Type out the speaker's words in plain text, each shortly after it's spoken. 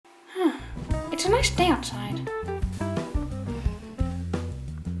It's a nice day outside.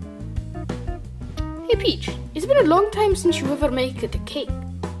 Hey Peach, it's been a long time since you ever made a cake.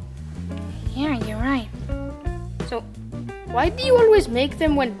 Yeah, you're right. So, why do you always make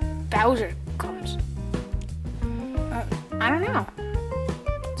them when Bowser comes? I don't know.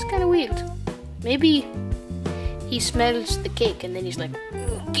 It's kind of weird. Maybe he smells the cake and then he's like,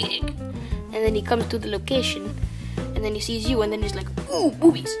 ooh, cake. And then he comes to the location and then he sees you and then he's like, ooh,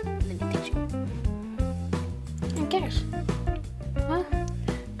 boobies. And then he takes you. I guess. Well,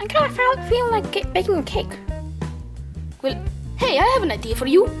 I kind of feel like baking a cake. Well, hey, I have an idea for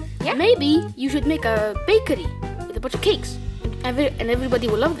you. Yeah? Maybe you should make a bakery with a bunch of cakes. And everybody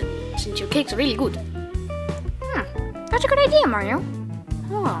will love them since your cakes are really good. That's a good idea, Mario.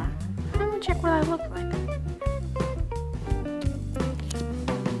 Hold on. Let me check what I look like.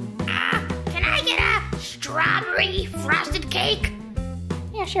 Can I get a strawberry frosted cake?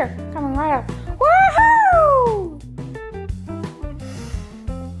 Yeah, sure. Coming right up. Woohoo!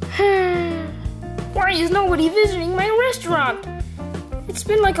 Why is nobody visiting my restaurant? It's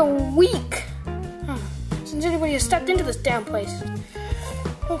been like a week since anybody has stepped into this damn place.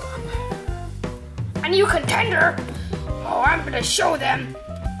 A new contender? Oh, I'm gonna show them.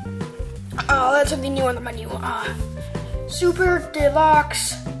 Oh, that's something new on the menu. Super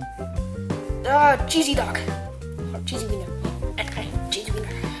Deluxe Cheesy Dog. Or Cheesy Wiener. Cheesy Wiener.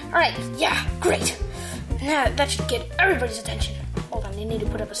 Alright, yeah, great. Now that should get everybody's attention. Hold on, they need to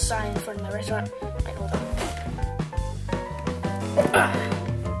put up a sign in front of my restaurant. Right, hold on.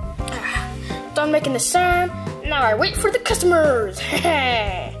 Done making the sign. Now I wait for the customers.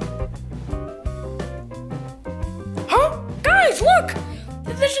 Huh? Guys, look!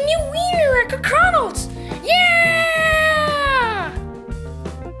 There's a new wiener at KrKronalds! Yeah!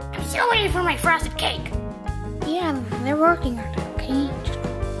 I'm still waiting for my frosted cake. Yeah, they're working on it, okay? Just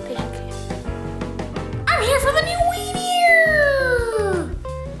patiently. I'm here for the new wiener!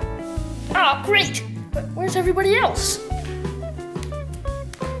 Oh, great! But where's everybody else?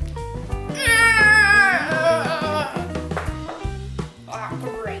 Oh,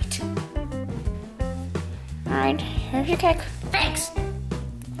 great. Alright, here's your cake. Thanks.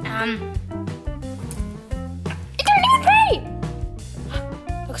 It's our new tray!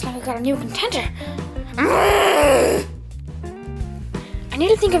 Looks like we got a new contender. I need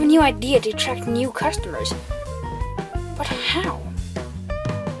to think of a new idea to attract new customers. But how?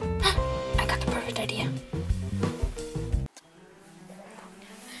 I got the perfect idea.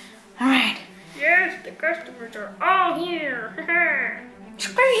 Alright. Yes, the customers are all here.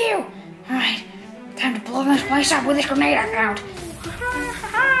 Screw you! Alright, time to blow this place up with this grenade account.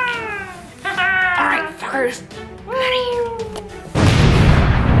 Alright, fuckers. I'm out of here.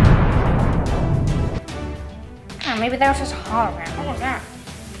 Oh, maybe that was just a hologram. What was that?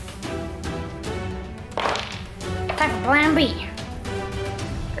 Time for plan B.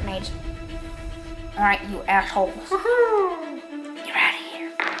 Grenades. Alright, you assholes. You're out of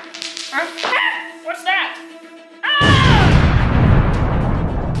here. What's that?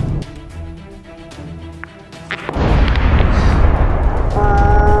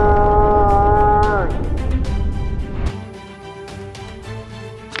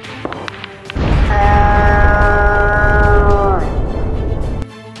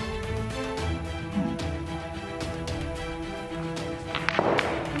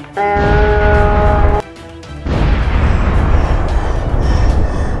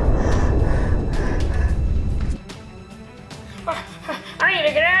 I need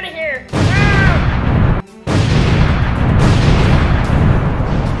to get out of here.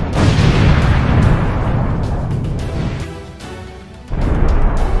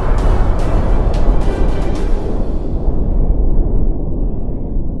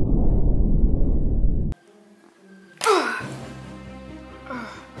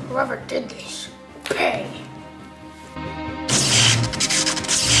 Whoever did this, pay.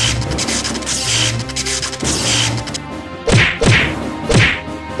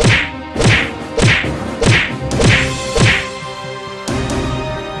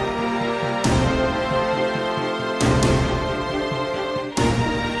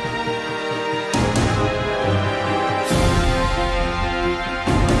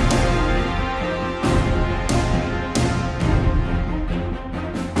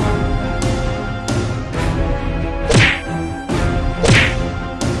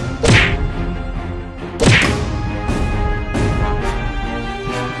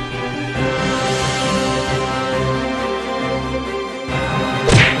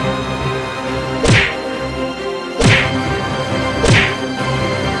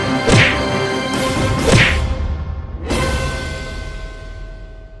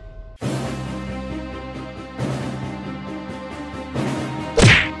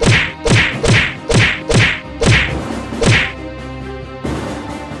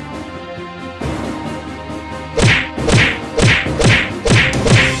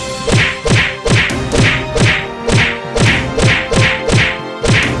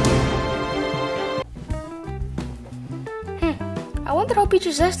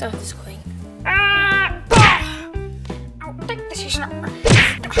 Peach's restaurant is going? Oh, this is not.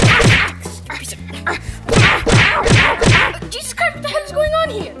 Jesus Christ, what the hell is going on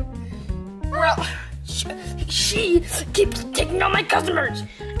here? Well, she keeps taking all my customers,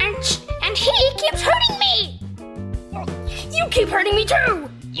 and he keeps hurting me. Oh, you keep hurting me too!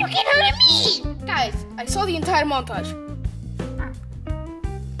 You keep hurting me. Guys, I saw the entire montage.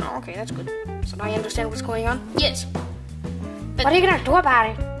 Oh, okay, that's good. So now you understand what's going on? Yes. What are you gonna do about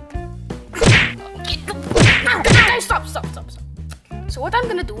it? Guys, stop. So what I'm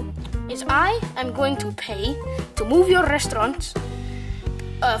gonna do is I am going to pay to move your restaurants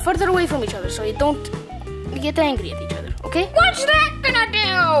further away from each other so you don't get angry at each other, okay? What's that gonna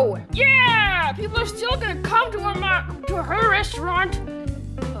do? Yeah! People are still gonna come to her restaurant.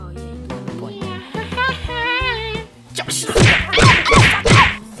 Oh, yeah, good point.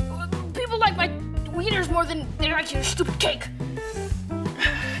 People like my wieners more than they like your stupid cake.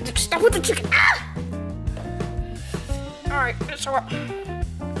 Stop with the chicken. Ah! Alright, so I'm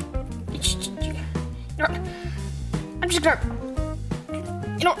just gonna,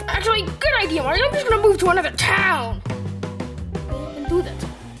 actually, good idea, Mario. I'm just gonna move to another town and do that.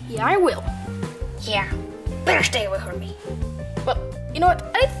 Yeah, I will. Yeah, better stay away from me. But you know what?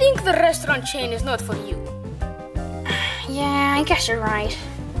 I think the restaurant chain is not for you. Yeah, I guess you're right.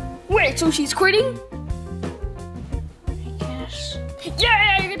 Wait, so she's quitting? I guess.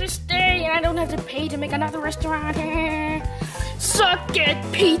 Yeah, I get to stay, and I don't have to pay to make another restaurant. Suck it,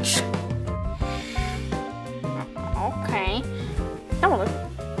 Peach.